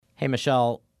Hey,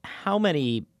 Michelle, how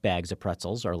many bags of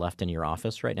pretzels are left in your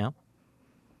office right now?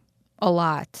 A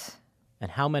lot. And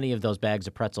how many of those bags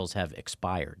of pretzels have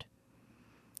expired?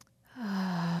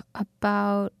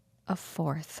 About a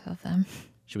fourth of them.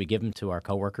 Should we give them to our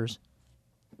coworkers?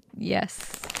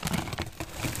 Yes.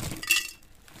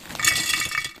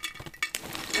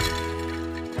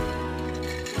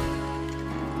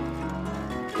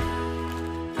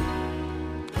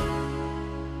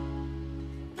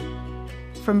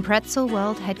 From Pretzel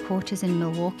World headquarters in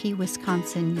Milwaukee,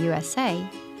 Wisconsin, USA,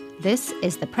 this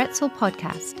is the Pretzel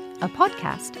Podcast, a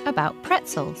podcast about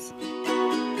pretzels.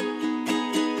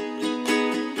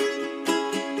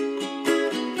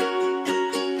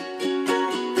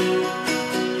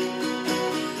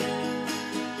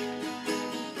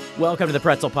 Welcome to the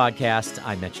Pretzel Podcast.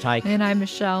 I'm Mitch Teich. And I'm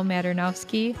Michelle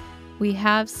Maternowski. We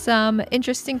have some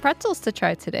interesting pretzels to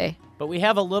try today. But we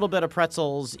have a little bit of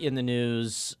pretzels in the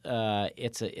news.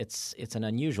 It's an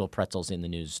unusual pretzels in the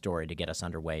news story to get us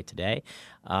underway today.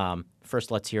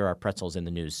 First, let's hear our pretzels in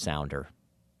the news sounder.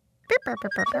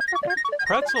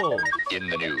 Pretzels in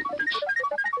the news.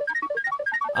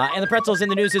 And the pretzels in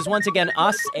the news is once again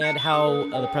us and how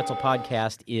the Pretzel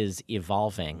Podcast is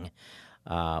evolving.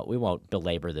 We won't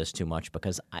belabor this too much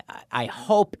because I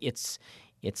hope it's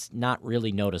not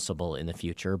really noticeable in the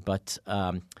future, but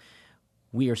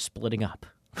we are splitting up.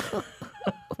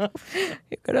 You're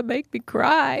going to make me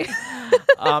cry.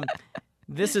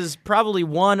 This is probably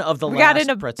one of the We last got in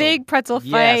a pretzel. big pretzel fight,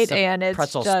 Yes, a and it's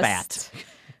pretzel just... spat.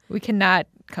 We cannot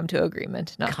come to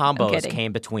agreement. No, I'm Combos kidding.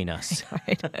 came between us.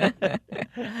 Right.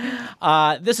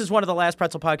 This is one of the last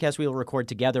Pretzel podcasts we will record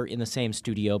together in the same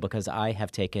studio because I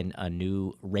have taken a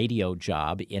new radio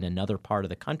job in another part of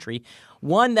the country,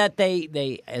 one that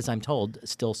they as I'm told,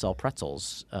 still sell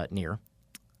pretzels near.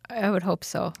 I would hope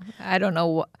so. I don't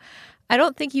know. I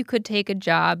don't think you could take a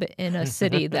job in a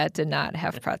city that did not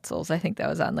have pretzels. I think that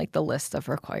was on like the list of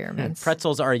requirements.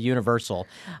 Pretzels are universal.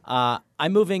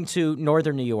 I'm moving to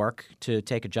northern New York to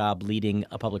take a job leading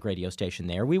a public radio station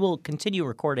there. We will continue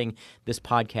recording this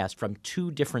podcast from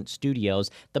two different studios.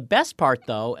 The best part,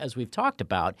 though, as we've talked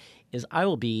about, is I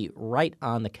will be right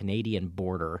on the Canadian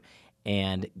border,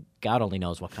 and God only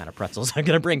knows what kind of pretzels I'm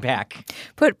going to bring back.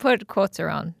 Put quotes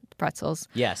around pretzels.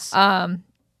 Yes.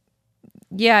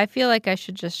 Yeah, I feel like I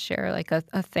should just share like a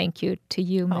thank you to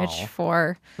you, Mitch,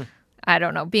 for, I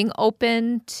don't know, being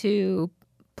open to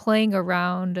playing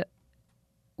around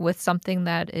with something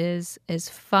that is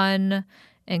fun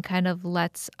and kind of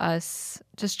lets us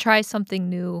just try something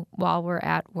new while we're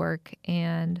at work.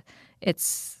 And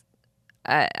it's,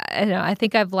 I don't know, I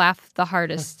think I've laughed the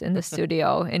hardest in the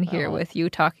studio in here with you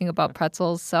talking about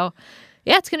pretzels. So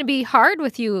yeah, it's going to be hard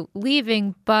with you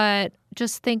leaving, but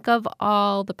just think of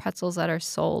all the pretzels that are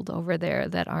sold over there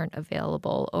that aren't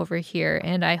available over here.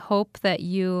 And I hope that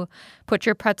you put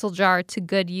your pretzel jar to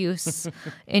good use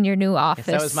in your new office.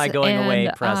 That was my going away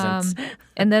present.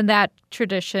 And then that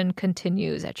tradition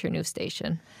continues at your new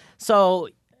station. So,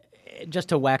 just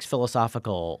to wax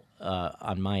philosophical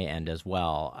on my end as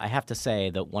well, I have to say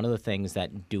that one of the things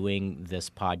that doing this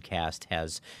podcast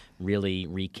has really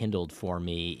rekindled for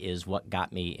me is what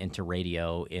got me into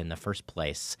radio in the first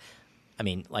place. I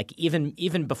mean, like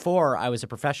even before I was a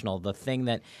professional, the thing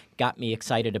that got me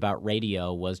excited about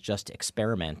radio was just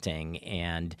experimenting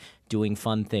and doing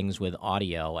fun things with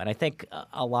audio. And I think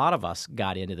a lot of us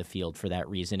got into the field for that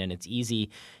reason. And it's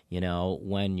easy,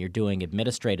 when you're doing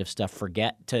administrative stuff,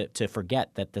 to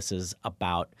forget that this is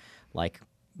about like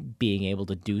being able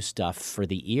to do stuff for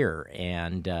the ear,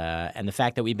 and the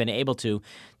fact that we've been able to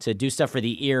do stuff for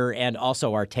the ear and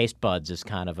also our taste buds is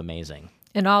kind of amazing.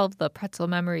 And all of the pretzel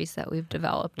memories that we've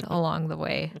developed along the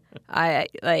way. I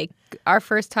like our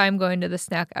first time going to the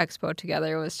Snack Expo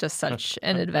together was just such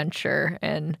an adventure,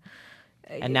 and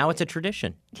now it's a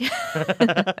tradition.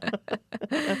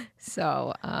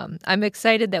 So I'm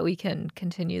excited that we can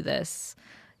continue this,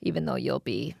 even though you'll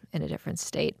be in a different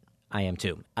state. I am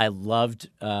too. I loved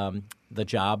the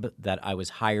job that I was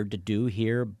hired to do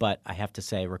here, but I have to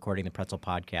say recording the Pretzel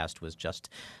Podcast was just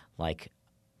like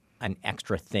an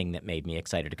extra thing that made me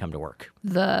excited to come to work.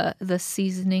 The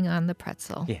seasoning on the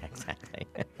pretzel. Yeah, exactly.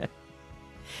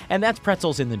 And that's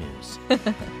pretzels in the news.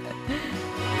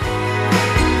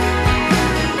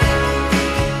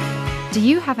 Do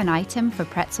you have an item for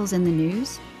pretzels in the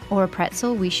news, or a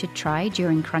pretzel we should try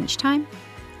during crunch time?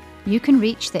 You can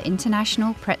reach the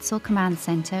International Pretzel Command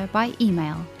Center by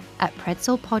email at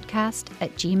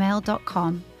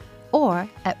pretzelpodcast@gmail.com or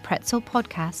at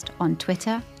pretzelpodcast on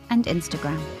Twitter and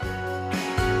Instagram.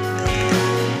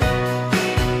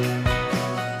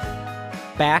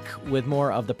 Back with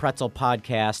more of the Pretzel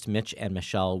Podcast. Mitch and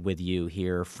Michelle with you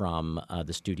here from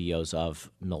the studios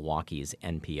of Milwaukee's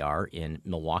NPR in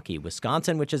Milwaukee,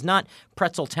 Wisconsin, which is not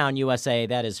Pretzel Town, USA.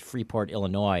 That is Freeport,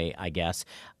 Illinois, I guess.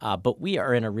 But we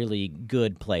are in a really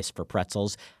good place for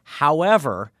pretzels.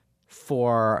 However,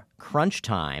 for crunch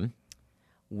time,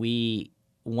 we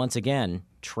once again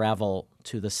travel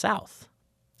to the south.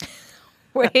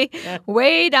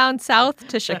 way down south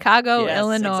to Chicago, Yes,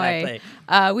 Illinois.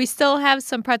 exactly. We still have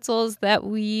some pretzels that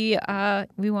we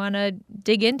want to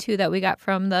dig into that we got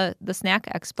from the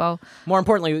Snack Expo. More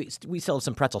importantly, we still have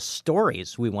some pretzel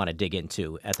stories we want to dig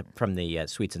into from the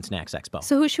Sweets and Snacks Expo.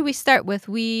 So who should we start with?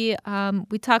 We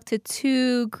talked to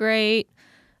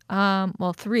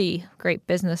three great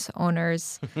business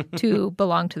owners. Two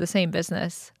belong to the same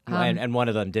business. And one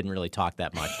of them didn't really talk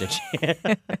that much, did she?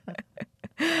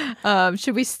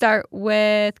 Should we start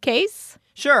with Case?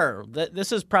 Sure.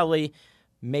 This is probably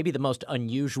maybe the most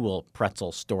unusual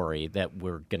pretzel story that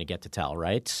we're going to get to tell,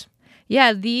 right?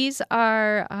 Yeah, these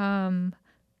are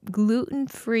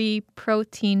gluten-free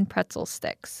protein pretzel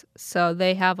sticks. So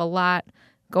they have a lot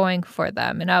going for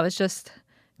them. And I was just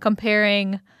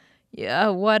comparing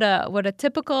what a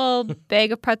typical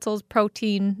bag of pretzels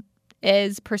protein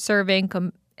is per serving,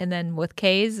 and then with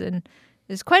K's, and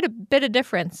there's quite a bit of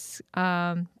difference.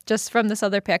 Just from this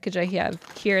other package I have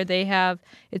here,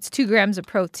 it's 2 grams of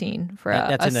protein for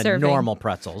That's a in the serving. normal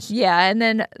pretzels. Yeah, and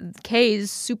then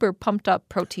K's super pumped up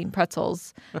protein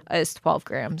pretzels is 12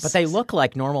 grams. But they look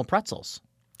like normal pretzels.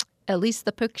 At least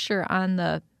the picture on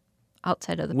the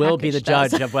outside of the We'll be package the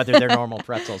does. judge of whether they're normal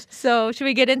pretzels. So should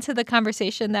we get into the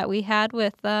conversation that we had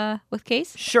with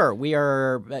Case? Sure. We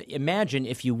are, imagine,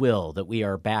 if you will, that we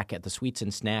are back at the Sweets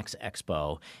and Snacks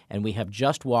Expo, and we have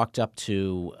just walked up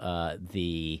to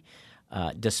the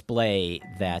display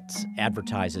that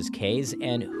advertises K's,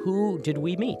 and who did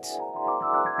we meet?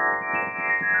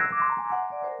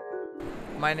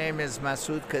 My name is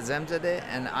Masoud Kazemzadeh,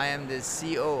 and I am the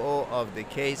COO of the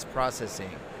K's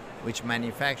Processing, which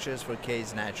manufactures for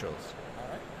K's Naturals.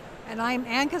 And I'm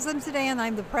Ann Kazemzadeh, and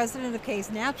I'm the president of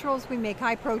K's Naturals. We make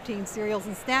high-protein cereals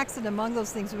and snacks, and among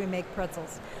those things, we make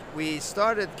pretzels. We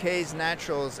started K's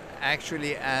Naturals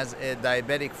actually as a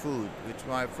diabetic food, which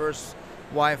my first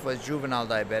wife was juvenile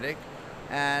diabetic.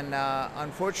 And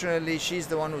unfortunately, she's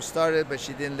the one who started, but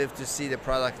she didn't live to see the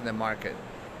product in the market.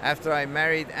 After I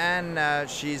married Ann,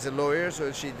 she's a lawyer,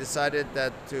 so she decided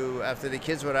that after the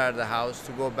kids were out of the house,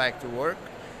 to go back to work.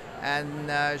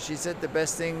 And she said the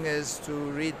best thing is to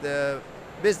read the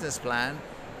business plan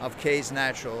of K's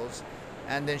Naturals.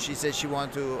 And then she said she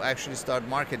wanted to actually start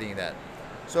marketing that.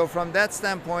 So from that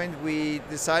standpoint, we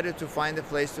decided to find a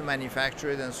place to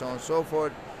manufacture it and so on and so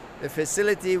forth. The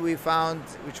facility we found,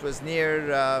 which was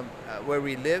near where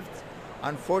we lived,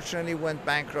 unfortunately went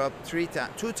bankrupt 2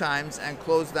 times and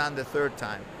closed down the 3rd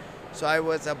time. So I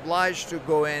was obliged to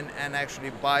go in and actually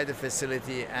buy the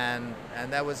facility, and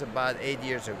that was about 8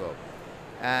 years ago.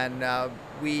 And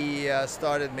we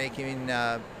started making,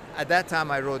 at that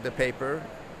time I wrote the paper.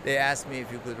 They asked me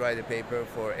if you could write a paper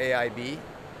for AIB.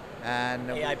 And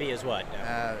AIB is what?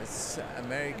 it's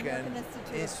American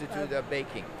Institute of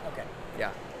Baking. Okay.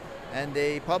 Yeah. And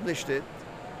they published it.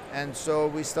 And so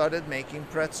we started making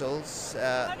pretzels.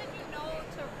 How did you know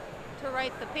to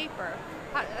write the paper?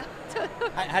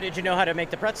 How did you know how to make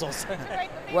the pretzels?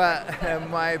 Well,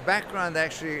 my background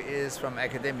actually is from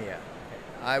academia.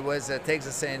 I was at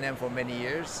Texas A&M for many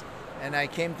years, and I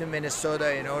came to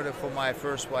Minnesota in order for my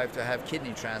first wife to have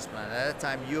kidney transplant. At that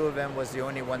time, U of M was the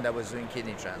only one that was doing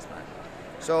kidney transplant.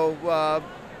 So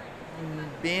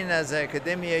being as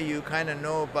academia, you kind of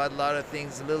know about a lot of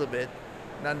things a little bit,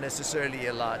 not necessarily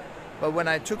a lot. But when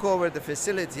I took over the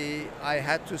facility, I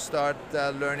had to start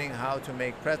learning how to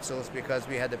make pretzels because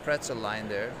we had a pretzel line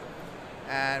there.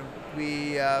 And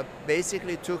we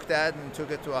basically took that and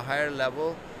took it to a higher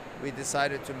level. We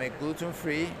decided to make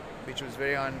gluten-free, which was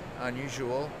very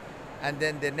unusual. And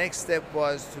then the next step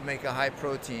was to make a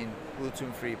high-protein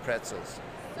gluten-free pretzels,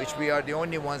 which we are the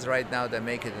only ones right now that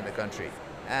make it in the country.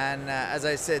 And as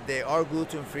I said, they are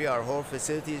gluten-free. Our whole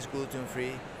facility is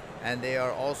gluten-free. And they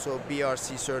are also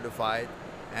BRC certified,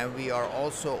 and we are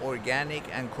also organic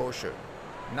and kosher.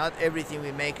 Not everything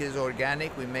we make is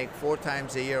organic. We make 4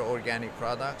 times a year organic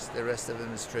products. The rest of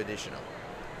them is traditional.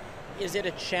 Is it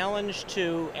a challenge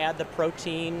to add the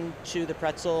protein to the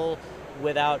pretzel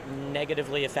without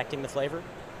negatively affecting the flavor?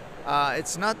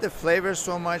 It's not the flavor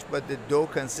so much, but the dough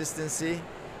consistency.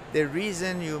 The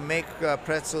reason you make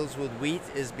pretzels with wheat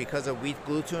is because of wheat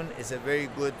gluten. It's a very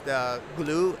good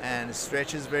glue and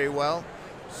stretches very well.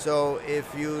 So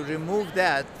if you remove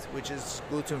that, which is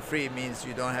gluten-free, means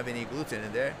you don't have any gluten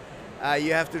in there,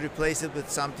 you have to replace it with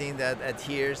something that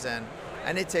adheres,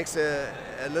 and it takes a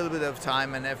little bit of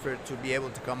time and effort to be able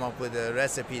to come up with a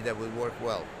recipe that would work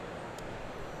well.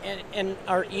 And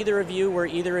were either of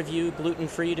you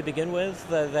gluten-free to begin with?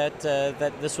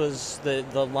 That this was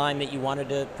the line that you wanted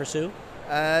to pursue?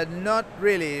 Not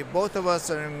really. Both of us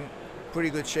are in pretty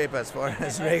good shape as far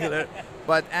as regular.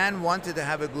 But Anne wanted to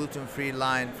have a gluten-free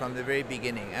line from the very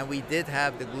beginning. And we did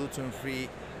have the gluten-free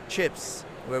chips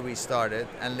where we started.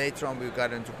 And later on we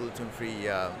got into gluten-free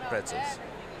pretzels.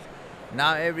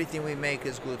 Now everything we make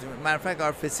is gluten-free. Matter of fact,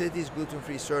 our facility is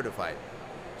gluten-free certified.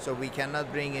 So we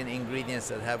cannot bring in ingredients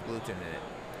that have gluten in it.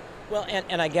 Well,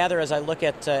 and I gather as I look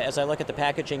at the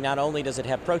packaging, not only does it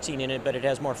have protein in it, but it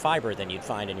has more fiber than you'd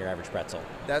find in your average pretzel.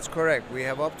 That's correct. We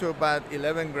have up to about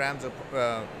 11 grams of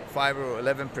fiber, or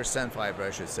 11% fiber,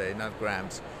 I should say, not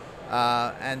grams.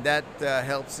 And that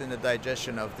helps in the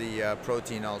digestion of the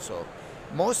protein also.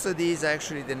 Most of these,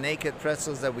 actually, the naked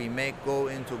pretzels that we make go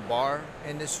into bar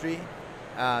industry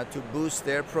to boost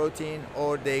their protein,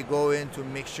 or they go into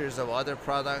mixtures of other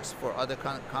products for other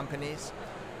companies.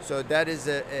 So that is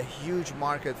a huge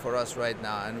market for us right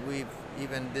now, and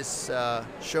even this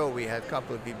show we had a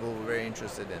couple of people who were very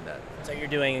interested in that. So you're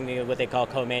doing what they call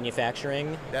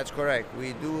co-manufacturing? That's correct.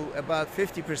 We do about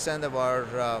 50% of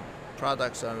our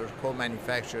products are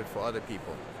co-manufactured for other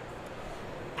people.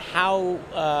 How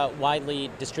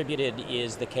widely distributed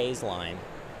is the K's line?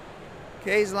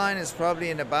 K's line is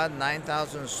probably in about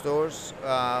 9,000 stores.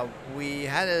 We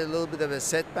had a little bit of a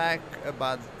setback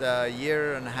about a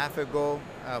year and a half ago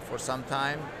for some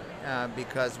time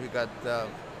because we got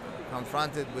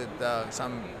confronted with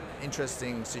some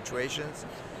interesting situations.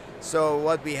 So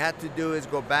what we had to do is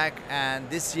go back, and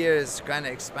this year is kind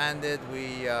of expanded.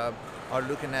 We are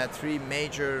looking at three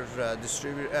major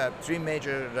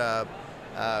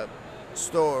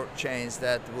store chains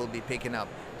that will be picking up.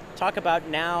 Talk about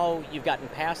now you've gotten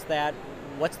past that.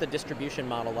 What's the distribution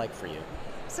model like for you?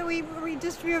 So we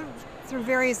distribute through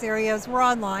various areas. We're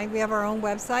online. We have our own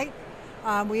website.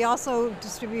 We also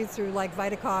distribute through like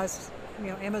Vitacost,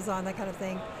 Amazon, that kind of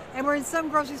thing. And we're in some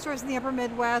grocery stores in the upper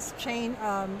Midwest, chain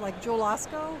like Joel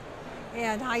Osco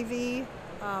and Hy-Vee,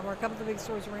 are a couple of the big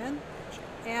stores we're in.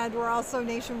 And we're also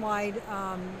nationwide.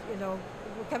 We're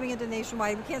coming into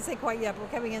nationwide. We can't say quite yet, but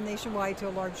we're coming in nationwide to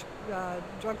a large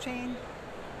drug chain.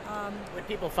 Would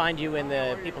people find you in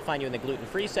the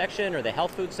gluten-free section, or the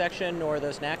health food section, or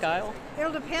the snack aisle?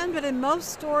 It'll depend, but in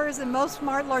most stores, in most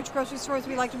large grocery stores,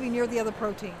 we like to be near the other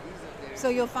protein. So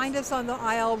you'll find us on the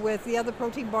aisle with the other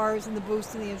protein bars and the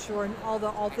Boost and the Ensure and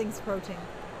all things protein.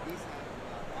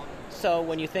 So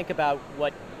when you think about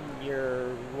what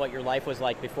your life was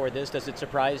like before this, does it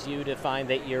surprise you to find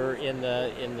that you're in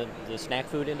the snack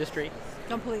food industry?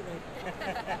 Completely.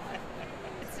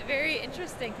 It's very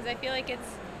interesting because I feel like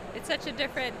it's such a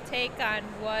different take on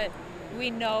what we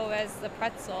know as the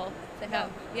pretzel to have,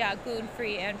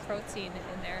 gluten-free and protein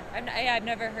in there. I've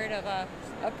never heard of a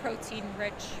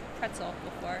protein-rich pretzel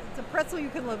before. It's a pretzel you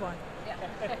can live on. Yeah.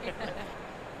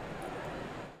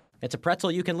 It's a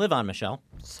pretzel you can live on, Michelle.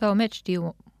 So, Mitch, do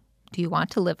you want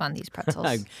to live on these pretzels?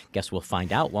 I guess we'll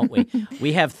find out, won't we?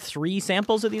 We have 3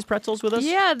 samples of these pretzels with us?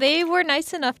 Yeah, they were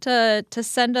nice enough to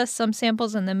send us some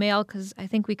samples in the mail because I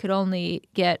think we could only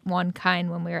get one kind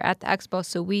when we were at the expo.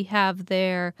 So we have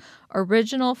their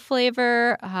original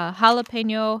flavor,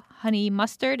 jalapeno, honey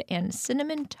mustard, and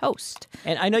cinnamon toast.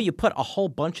 And I know you put a whole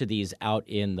bunch of these out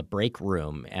in the break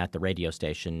room at the radio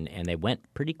station, and they went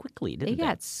pretty quickly, didn't they? They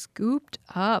got scooped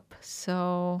up,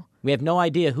 so... We have no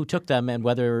idea who took them and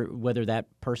whether that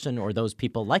person or those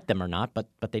people liked them or not, but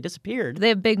they disappeared. They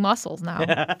have big muscles now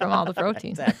from all the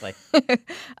protein. Exactly.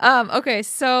 Okay,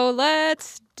 so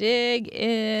let's dig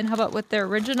in. How about with their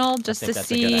original, just to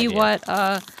see what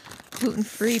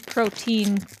gluten-free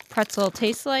protein pretzel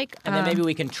tastes like. And then maybe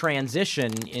we can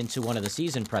transition into one of the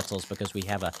seasoned pretzels because we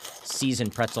have a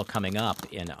seasoned pretzel coming up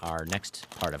in our next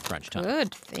part of Crunch Time.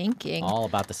 Good thinking. All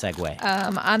about the segue.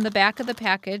 On the back of the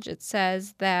package, it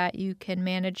says that you can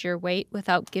manage your weight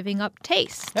without giving up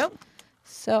taste. Oh.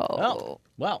 So. Oh,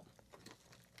 well.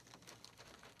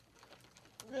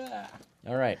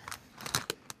 All right.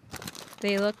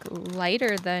 They look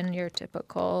lighter than your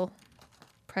typical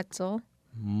pretzel.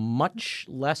 Much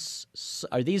less.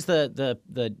 Are these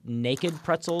the naked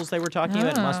pretzels they were talking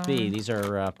about? It must be. These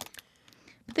are.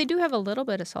 But they do have a little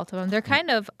bit of salt on them. They're kind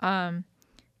of.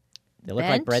 They look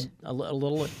like bread. A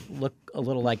little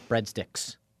like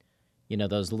breadsticks. You know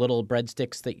those little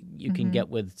breadsticks that you can get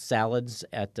with salads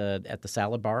at the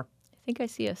salad bar. I think I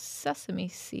see a sesame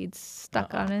seed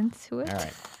stuck on into it.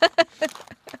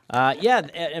 All right. Yeah,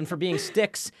 and for being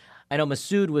sticks. I know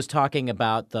Masood was talking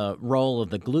about the role of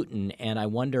the gluten, and I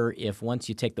wonder if once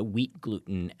you take the wheat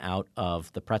gluten out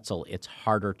of the pretzel, it's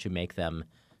harder to make them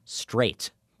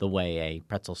straight the way a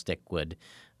pretzel stick would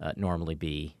normally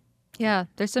be. Yeah,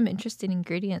 there's some interesting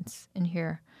ingredients in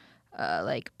here,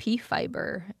 like pea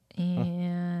fiber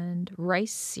and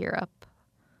rice syrup.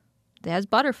 It has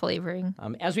butter flavoring.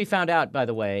 As we found out, by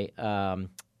the way, Masood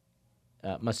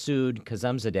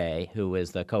Kazemzadeh, who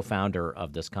is the co-founder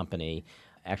of this company,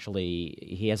 actually,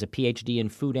 he has a PhD in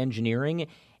food engineering,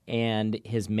 and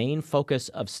his main focus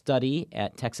of study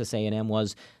at Texas A&M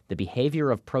was the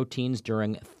behavior of proteins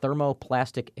during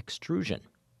thermoplastic extrusion.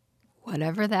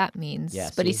 Whatever that means. Yeah,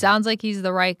 but he see? sounds like he's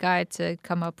the right guy to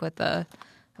come up with a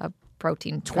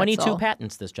protein pretzel. 22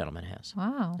 patents this gentleman has.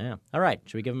 Wow. Yeah. All right.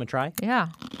 Should we give him a try? Yeah.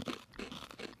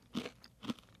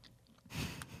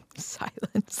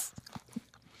 Silence.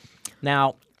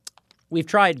 Now, we've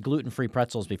tried gluten-free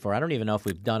pretzels before. I don't even know if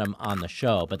we've done them on the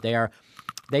show, but they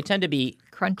tend to be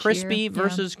Crunchier, crispy yeah.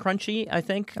 versus crunchy, I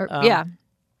think. Yeah.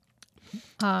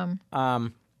 I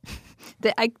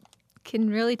can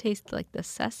really taste like the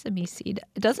sesame seed.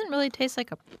 It doesn't really taste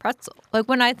like a pretzel. Like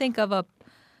when I think of a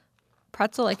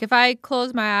pretzel, like if I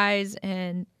closed my eyes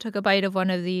and took a bite of one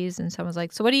of these and someone's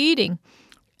like, "So what are you eating?"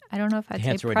 I don't know if I'd The say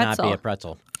answer would pretzel. not be a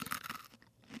pretzel.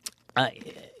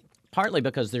 Partly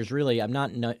because there's really I'm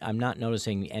not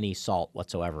noticing any salt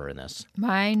whatsoever in this.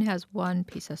 Mine has one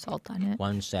piece of salt on it.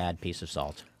 One sad piece of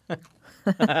salt.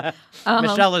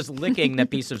 Michelle is licking the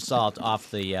piece of salt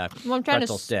off the Well, I'm trying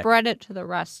pretzel to stick. spread it to the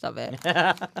rest of it.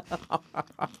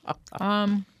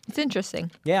 It's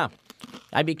interesting. Yeah,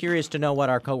 I'd be curious to know what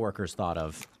our coworkers thought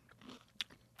of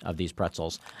these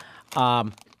pretzels.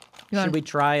 Should we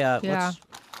try? Yeah.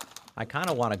 I kind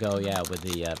of want to go. Yeah, with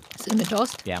the Cinnamon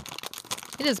toast. yeah.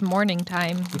 It is morning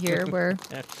time here. We're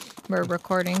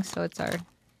recording, so it's our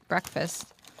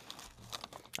breakfast.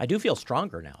 I do feel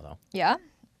stronger now, though. Yeah.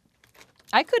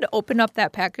 I could open up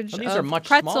that package Well, these of are much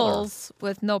pretzels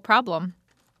with no problem.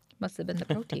 Must have been the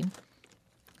protein.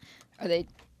 Are they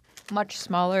much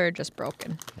smaller or just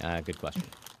broken? Good question.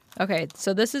 Okay,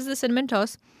 so this is the cinnamon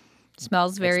toast.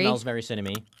 Smells very... It smells very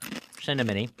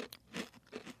cinnamony.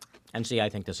 And see, I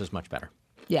think this is much better.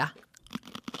 Yeah.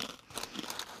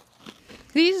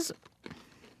 These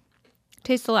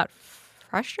taste a lot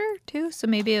fresher, too, so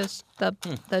maybe it was the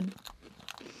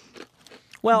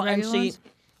Well, and regular see, ones?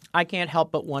 I can't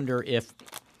help but wonder if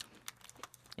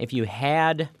you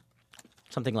had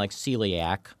something like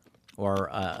celiac or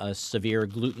a severe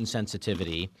gluten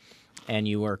sensitivity, and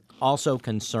you were also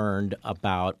concerned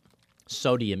about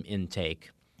sodium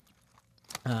intake,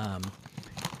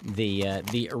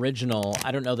 the original,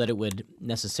 I don't know that it would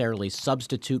necessarily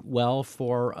substitute well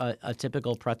for a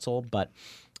typical pretzel, but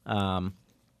the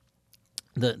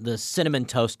cinnamon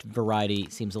toast variety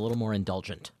seems a little more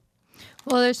indulgent.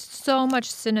 Well, there's so much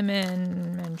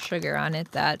cinnamon and sugar on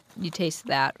it that you taste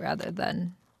that rather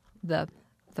than the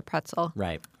pretzel.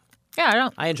 Right. Yeah,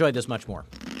 I enjoyed this much more.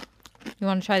 You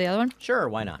want to try the other one? Sure,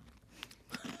 why not?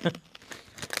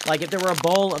 Like if there were a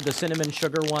bowl of the cinnamon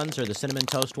sugar ones or the cinnamon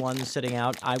toast ones sitting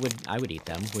out, I would eat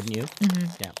them, wouldn't you?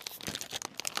 Mm-hmm.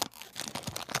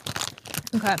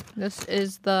 Yeah. Okay, this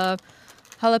is the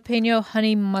jalapeno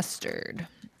honey mustard.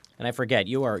 And I forget,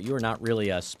 you are not really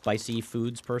a spicy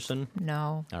foods person.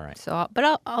 No. All right. So,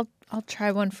 but I'll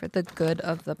try one for the good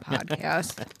of the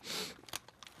podcast.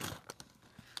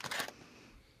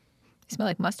 They smell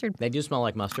like mustard. They do smell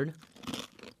like mustard.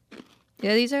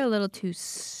 Yeah, these are a little too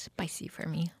spicy for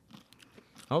me.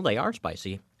 Oh, they are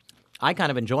spicy. I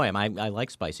kind of enjoy them. I like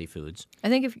spicy foods. I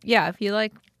think if you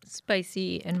like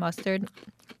spicy and mustard,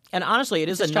 And honestly, it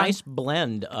is a strong- nice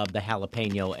blend of the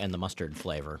jalapeno and the mustard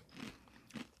flavor.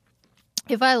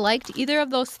 if I liked either of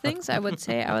those things, I would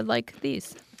say I would like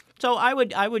these. So I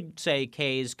would say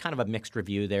Kay's kind of a mixed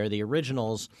review there. The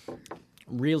originals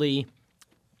really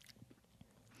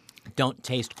don't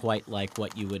taste quite like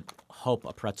what you would hope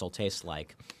a pretzel tastes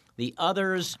like. The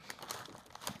others,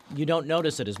 you don't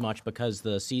notice it as much because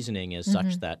the seasoning is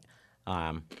such that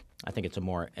I think it's a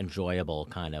more enjoyable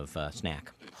kind of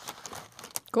snack.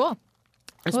 Cool.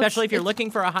 Especially if you're it's- looking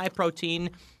for a high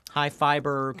protein, high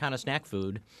fiber kind of snack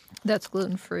food. That's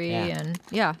gluten free Yeah. and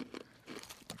yeah.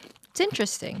 It's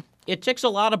interesting. It ticks a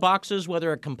lot of boxes.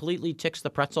 Whether it completely ticks the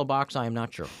pretzel box, I am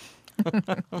not sure.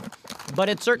 But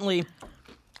it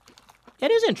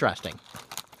is interesting.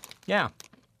 Yeah.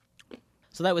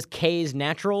 So that was Kay's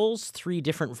Naturals, 3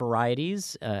 different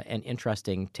varieties, an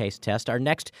interesting taste test. Our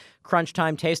next Crunch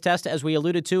Time taste test, as we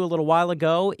alluded to a little while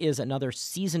ago, is another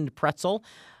seasoned pretzel.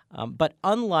 But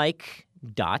unlike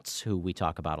Dots, who we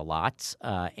talk about a lot,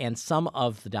 and some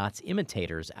of the Dots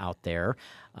imitators out there.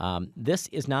 This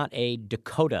is not a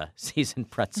Dakota seasoned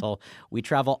pretzel. We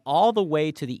travel all the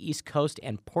way to the East Coast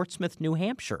and Portsmouth, New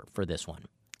Hampshire for this one.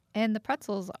 And the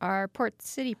pretzels are Port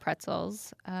City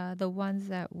pretzels. The ones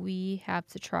that we have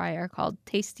to try are called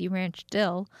Tasty Ranch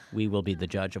Dill. We will be the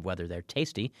judge of whether they're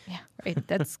tasty. Yeah, right.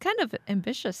 That's kind of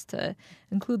ambitious to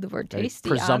include the word Very tasty.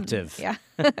 presumptive. Yeah.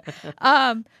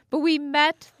 But we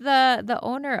met the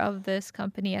owner of this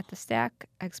company at the Stack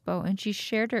Expo, and she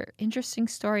shared her interesting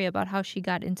story about how she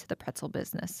got into the pretzel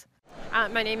business.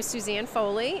 My name is Suzanne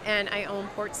Foley, and I own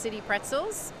Port City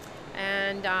Pretzels,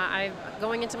 and I'm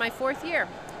going into my 4th year.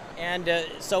 And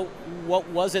so what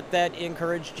was it that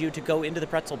encouraged you to go into the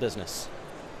pretzel business?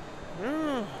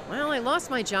 Well, I lost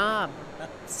my job.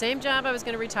 Same job I was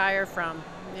going to retire from,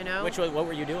 you know. What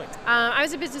were you doing? I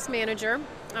was a business manager,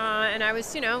 and I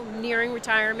was, nearing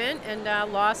retirement and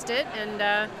lost it. And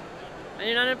in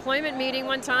an unemployment meeting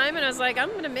one time, and I was like, I'm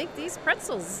going to make these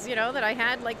pretzels, that I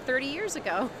had like 30 years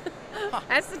ago.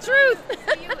 That's the truth.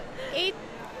 So you ate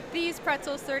these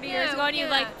pretzels 30 years ago, and you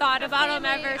thought about them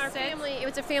ever since? It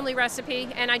was a family recipe,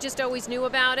 and I just always knew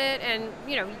about it. And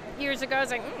years ago, I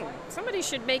was like, somebody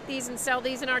should make these and sell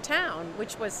these in our town,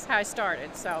 which was how I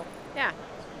started. So, yeah.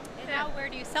 And now, where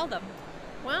do you sell them?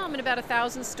 Well, I'm in about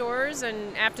 1,000 stores,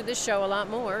 and after this show, a lot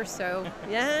more. So,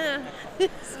 yeah,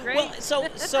 it's great. Well,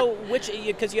 so which,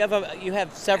 because you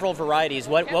have several varieties.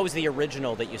 What was the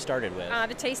original that you started with?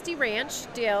 The Tasty Ranch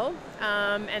Dill,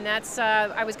 and that's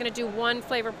I was going to do one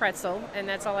flavor pretzel, and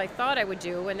that's all I thought I would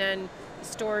do. And then the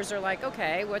stores are like,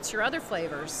 okay, what's your other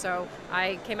flavors? So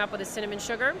I came up with a cinnamon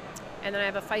sugar. And then I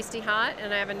have a feisty hot,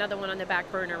 and I have another one on the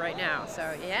back burner right now.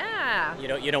 So, yeah.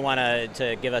 You don't want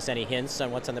to give us any hints on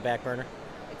what's on the back burner?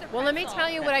 Well, let me tell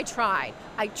you what I tried.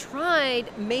 I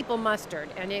tried maple mustard,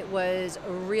 and it was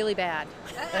really bad.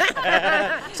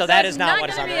 So that is not what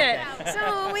is on there.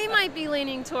 So we might be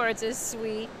leaning towards a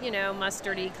sweet,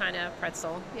 mustardy kind of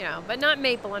pretzel, but not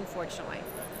maple, unfortunately.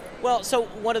 Well, so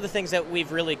one of the things that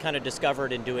we've really kind of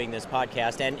discovered in doing this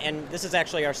podcast, and this is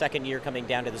actually our 2nd year coming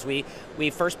down to this, we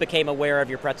first became aware of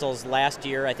your pretzels last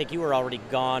year. I think you were already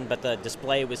gone, but the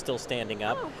display was still standing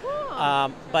up. Oh,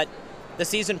 cool. But the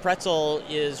seasoned pretzel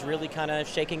is really kind of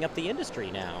shaking up the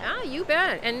industry now. Ah, you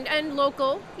bet. And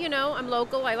local, I'm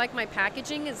local. I like my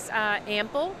packaging is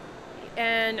ample.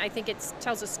 And I think it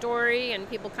tells a story, and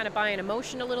people kind of buy an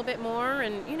emotion a little bit more.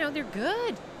 And, they're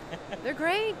good. They're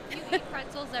great. You eat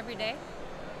pretzels every day?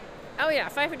 Oh yeah,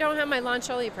 if I don't have my lunch,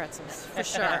 I'll eat pretzels for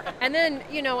sure. And then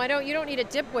you don't need a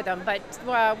dip with them. But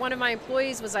one of my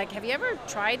employees was like, "Have you ever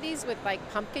tried these with like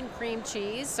pumpkin cream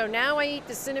cheese?" So now I eat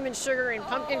the cinnamon sugar and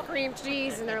pumpkin cream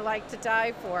cheese, and they're like to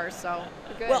die for. So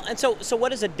good. Well, and so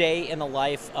what is a day in the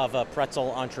life of a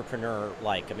pretzel entrepreneur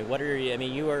like? I mean, what are you? I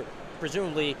mean, you are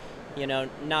presumably,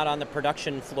 not on the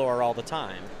production floor all the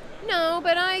time. No,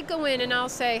 but I go in and I'll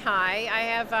say hi.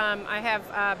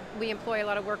 We employ a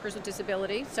lot of workers with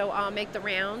disability, so I'll make the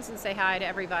rounds and say hi to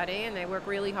everybody, and they work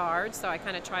really hard, so I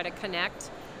kind of try to connect.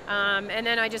 And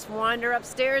then I just wander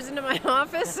upstairs into my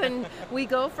office, and we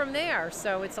go from there.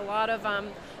 So it's a lot of,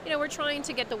 we're trying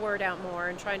to get the word out more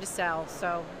and trying to sell,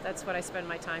 so that's what I spend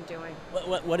my time doing.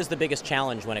 What is the biggest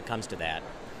challenge when it comes to that?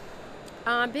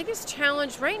 Biggest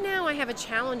challenge right now, I have a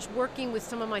challenge working with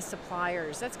some of my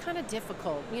suppliers. That's kind of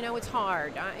difficult. It's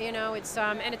hard. It's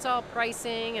and it's all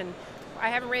pricing, and I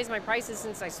haven't raised my prices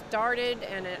since I started,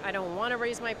 and I don't want to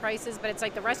raise my prices, but it's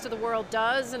like the rest of the world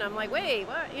does, and I'm like, wait,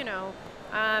 what? You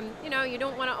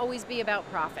don't want to always be about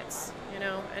profits,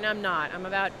 and I'm not. I'm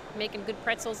about making good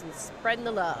pretzels and spreading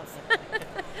the love.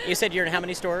 You said you're in how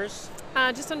many stores?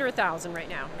 Just under 1,000 right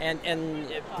now. And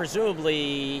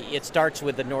presumably it starts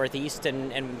with the Northeast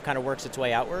and kind of works its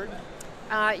way outward?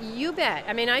 You bet.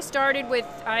 I mean, I started with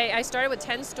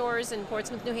 10 stores in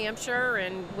Portsmouth, New Hampshire,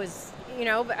 and was,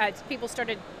 people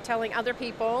started telling other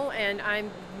people, and I've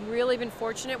really been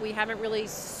fortunate. We haven't really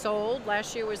sold.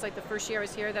 Last year was like the first year I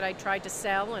was here that I tried to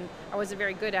sell, and I wasn't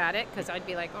very good at it because I'd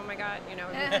be like, oh my God,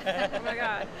 oh my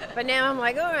God. But now I'm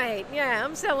like, all right, yeah,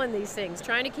 I'm selling these things,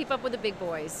 trying to keep up with the big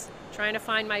boys, trying to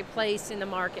find my place in the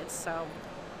markets. So,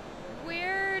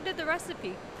 where did the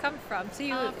recipe come from?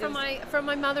 So from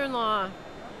my mother-in-law.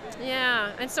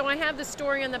 Yeah, and so I have the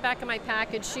story on the back of my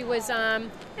package. She was,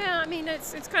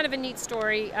 it's kind of a neat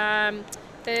story.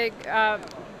 The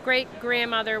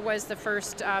great-grandmother was the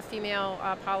first female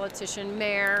politician,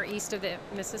 mayor east of the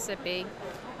Mississippi,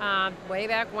 way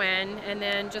back when, and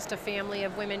then just a family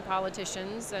of women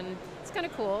politicians, and it's kind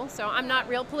of cool. So I'm not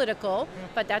real political,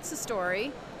 but that's the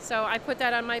story. So I put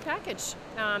that on my package.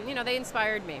 They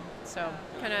inspired me. So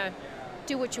kind of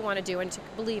do what you want to do and to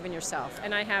believe in yourself.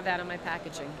 And I have that in my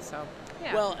packaging. So,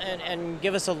 yeah. Well, and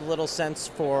give us a little sense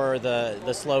for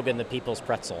the slogan, the People's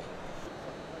Pretzel.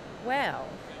 Well,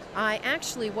 I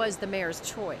actually was the mayor's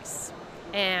choice,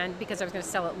 and because I was going to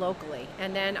sell it locally.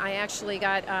 And then I actually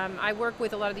got, I work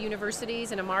with a lot of the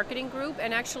universities in a marketing group,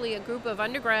 and actually a group of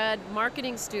undergrad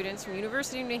marketing students from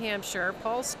University of New Hampshire,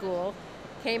 Paul School,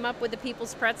 came up with the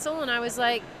People's Pretzel, and I was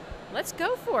like, let's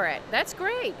go for it. That's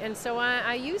great. And so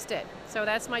I used it. So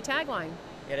that's my tagline.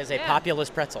 It is a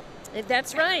populist pretzel.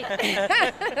 That's right.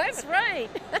 That's right.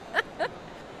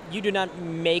 You do not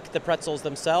make the pretzels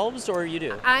themselves, or you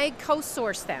do? I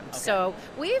co-source them. Okay. So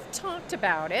we've talked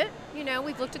about it. You know,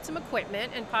 we've looked at some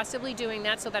equipment and possibly doing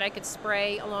that so that I could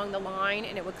spray along the line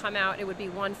and it would come out, it would be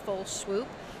one full swoop.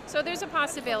 So there's a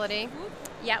possibility.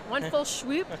 Yeah, one full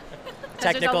swoop.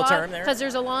 Technical term there. Because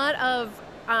there's a lot of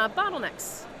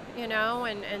bottlenecks, you know,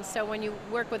 and so when you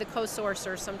work with a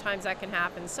co-sourcer, sometimes that can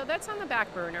happen. So that's on the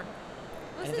back burner.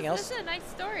 Anything else? This is a nice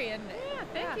story. And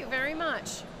Thank you very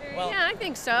much. Well, yeah, I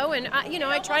think so. And,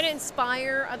 I try to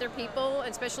inspire other people,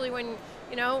 especially when,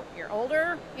 you're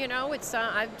older. It's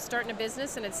I'm starting a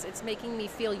business, and it's making me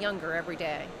feel younger every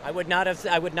day. I would not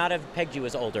have pegged you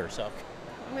as older, so.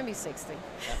 I'm going to be 60.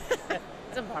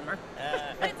 It's a bummer.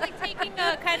 It's like taking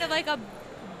a kind of like a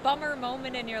bummer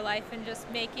moment in your life and just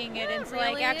making it into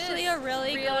really like actually is. a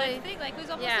really Really. good thing. Like it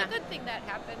was almost a good thing that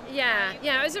happened. Yeah,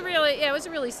 it was a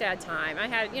really sad time. I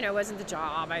had, it wasn't the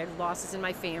job. I had losses in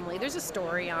my family. There's a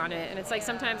story on it, and it's like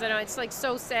sometimes I know it's like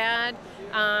so sad,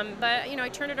 but I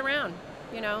turned it around.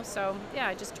 So yeah,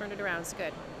 I just turned it around. It's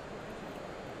good.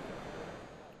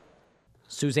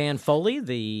 Suzanne Foley,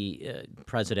 the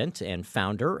president and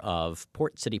founder of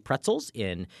Port City Pretzels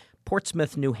in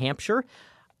Portsmouth, New Hampshire.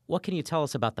 What can you tell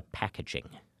us about the packaging?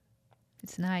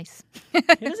 It's nice.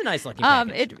 It is a nice looking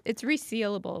package. It's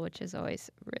resealable, which is always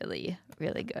really,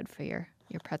 really good for your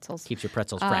pretzels. Keeps your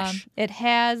pretzels fresh. It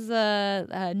has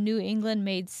a New England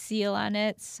made seal on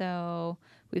it, so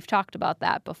we've talked about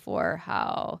that before,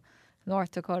 how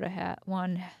North Dakota had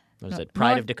one. What is it,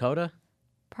 Pride of Dakota?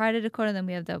 Pride of Dakota, then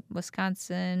we have the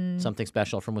Wisconsin. Something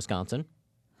special from Wisconsin.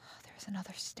 Oh, there's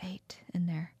another state in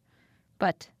there.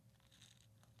 But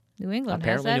New England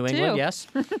Apparently has that New too. England, yes.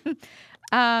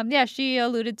 Yeah, she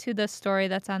alluded to the story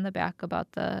that's on the back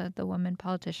about the women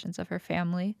politicians of her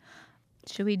family.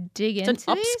 Should we dig into It's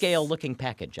an these? upscale-looking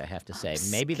package, I have to say.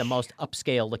 Maybe the most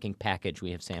upscale-looking package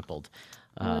we have sampled.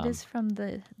 Well, it is from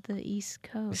the East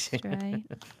Coast, right?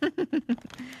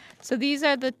 So these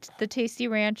are the Tasty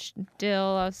Ranch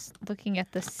dill. I was looking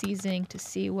at the seasoning to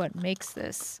see what makes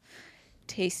this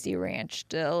Tasty Ranch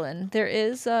dill, and there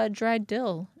is dried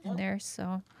dill in there.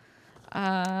 So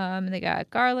they got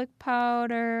garlic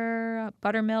powder,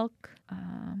 buttermilk.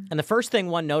 And the first thing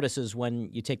one notices when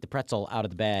you take the pretzel out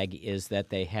of the bag is that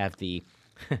they have the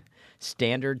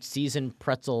standard seasoned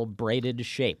pretzel braided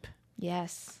shape.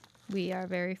 Yes. We are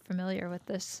very familiar with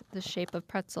the shape of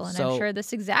pretzel, and So- I'm sure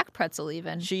this exact pretzel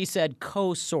even. She said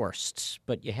co-sourced,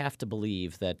 but you have to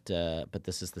believe that but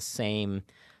this is the same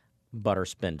butter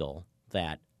spindle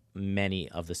that many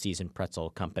of the seasoned pretzel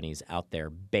companies out there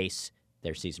base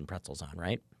their seasoned pretzels on,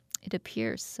 right? It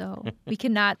appears so. We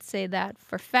cannot say that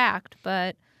for fact,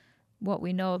 but what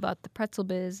we know about the pretzel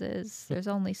biz is there's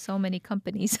only so many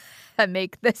companies that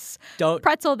make this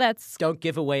pretzel that's... Don't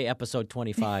give away episode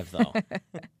 25, though.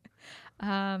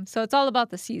 So it's all about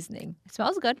the seasoning. It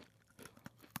smells good.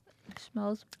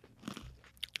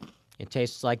 It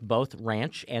tastes like both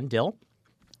ranch and dill.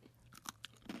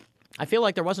 I feel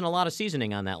like there wasn't a lot of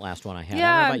seasoning on that last one I had. I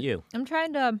don't know about you. I'm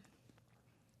trying to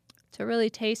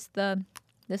really taste the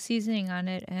seasoning on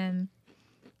it, and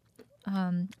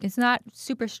it's not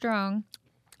super strong.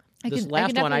 This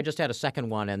last one, I just had a second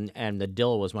one, and the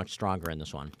dill was much stronger in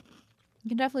this one. You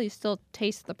can definitely still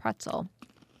taste the pretzel.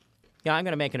 Yeah, I'm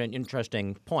going to make an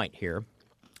interesting point here.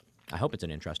 I hope it's an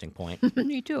interesting point.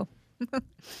 Me too.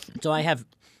 So I have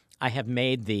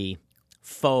made the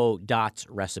faux dots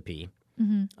recipe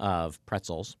of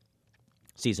pretzels,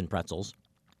 seasoned pretzels,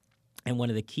 and one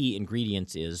of the key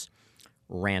ingredients is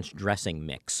ranch dressing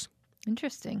mix.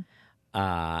 Interesting.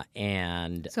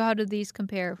 And so how do these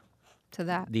compare to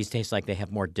that? These taste like they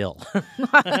have more dill.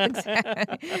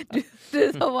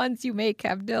 Do the ones you make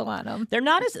have dill on them? They're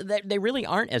not as they really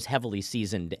aren't as heavily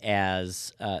seasoned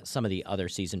as some of the other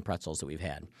seasoned pretzels that we've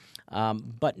had,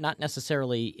 but not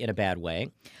necessarily in a bad way.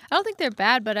 I don't think they're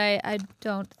bad, but I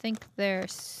don't think they're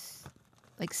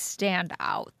like stand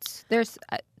out.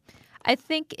 I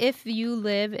think if you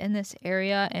live in this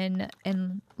area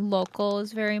and local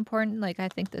is very important. Like I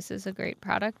think this is a great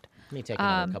product. Let me take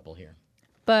another couple here.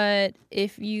 But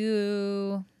if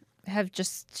you have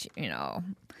just,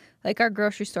 like our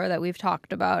grocery store that we've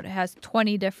talked about has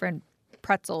 20 different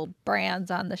pretzel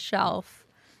brands on the shelf.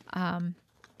 I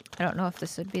don't know if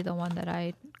this would be the one that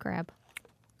I grab.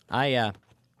 I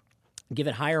give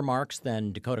it higher marks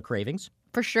than Dakota Cravings.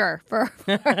 For sure.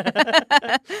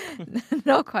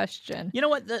 No question. You know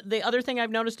what? The other thing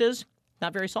I've noticed is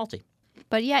not very salty.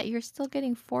 But yet you're still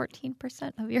getting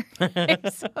 14% of your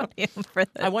sodium for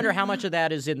this. I wonder how much of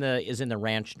that is in the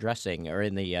ranch dressing or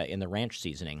in the ranch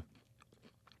seasoning.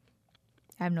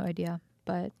 I have no idea,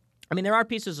 but I mean there are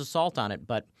pieces of salt on it,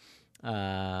 but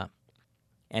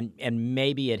and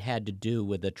maybe it had to do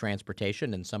with the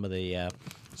transportation and some of the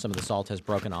salt has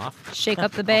broken off. Shake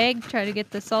up the bag, try to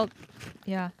get the salt.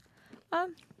 Yeah,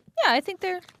 I think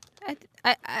they're.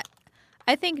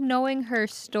 I think knowing her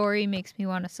story makes me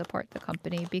want to support the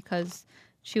company because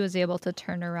she was able to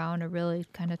turn around a really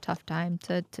kind of tough time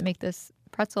to make this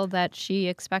pretzel that she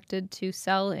expected to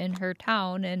sell in her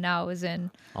town and now is in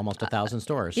almost 1,000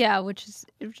 stores. Yeah, which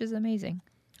is amazing.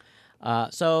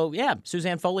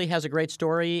 Suzanne Foley has a great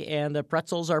story, and the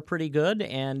pretzels are pretty good.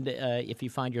 And if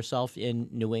you find yourself in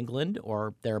New England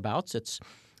or thereabouts, it's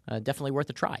definitely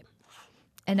worth a try.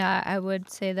 And I would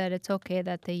say that it's okay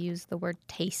that they use the word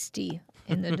tasty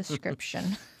in the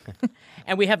description.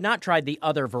 And we have not tried the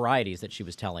other varieties that she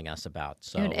was telling us about.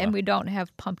 So, and we don't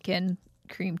have pumpkin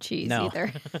cream cheese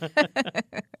either.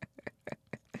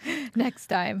 Next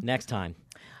time.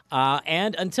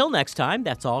 And until next time,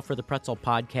 that's all for the Pretzel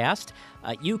Podcast.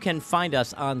 You can find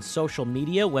us on social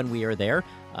media when we are there.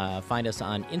 Find us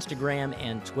on Instagram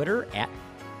and Twitter at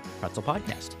Pretzel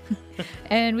Podcast.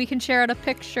 And we can share out a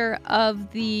picture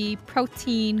of the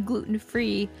protein,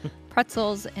 gluten-free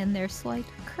pretzels and their slight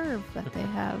curve that they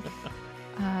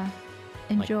have.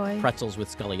 Enjoy. Like pretzels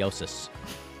with scoliosis.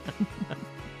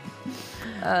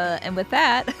 And with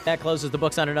that closes the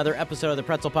books on another episode of the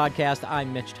Pretzel Podcast.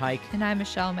 I'm Mitch Teich. And I'm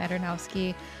Michelle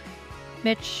Maternowski.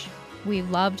 Mitch, we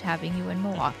loved having you in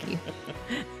Milwaukee.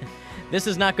 This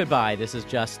is not goodbye. This is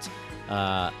just,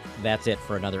 that's it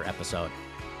for another episode.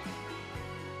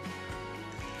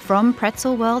 From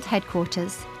Pretzel World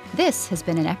Headquarters, this has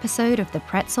been an episode of the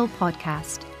Pretzel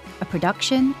Podcast, a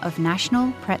production of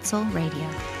National Pretzel Radio.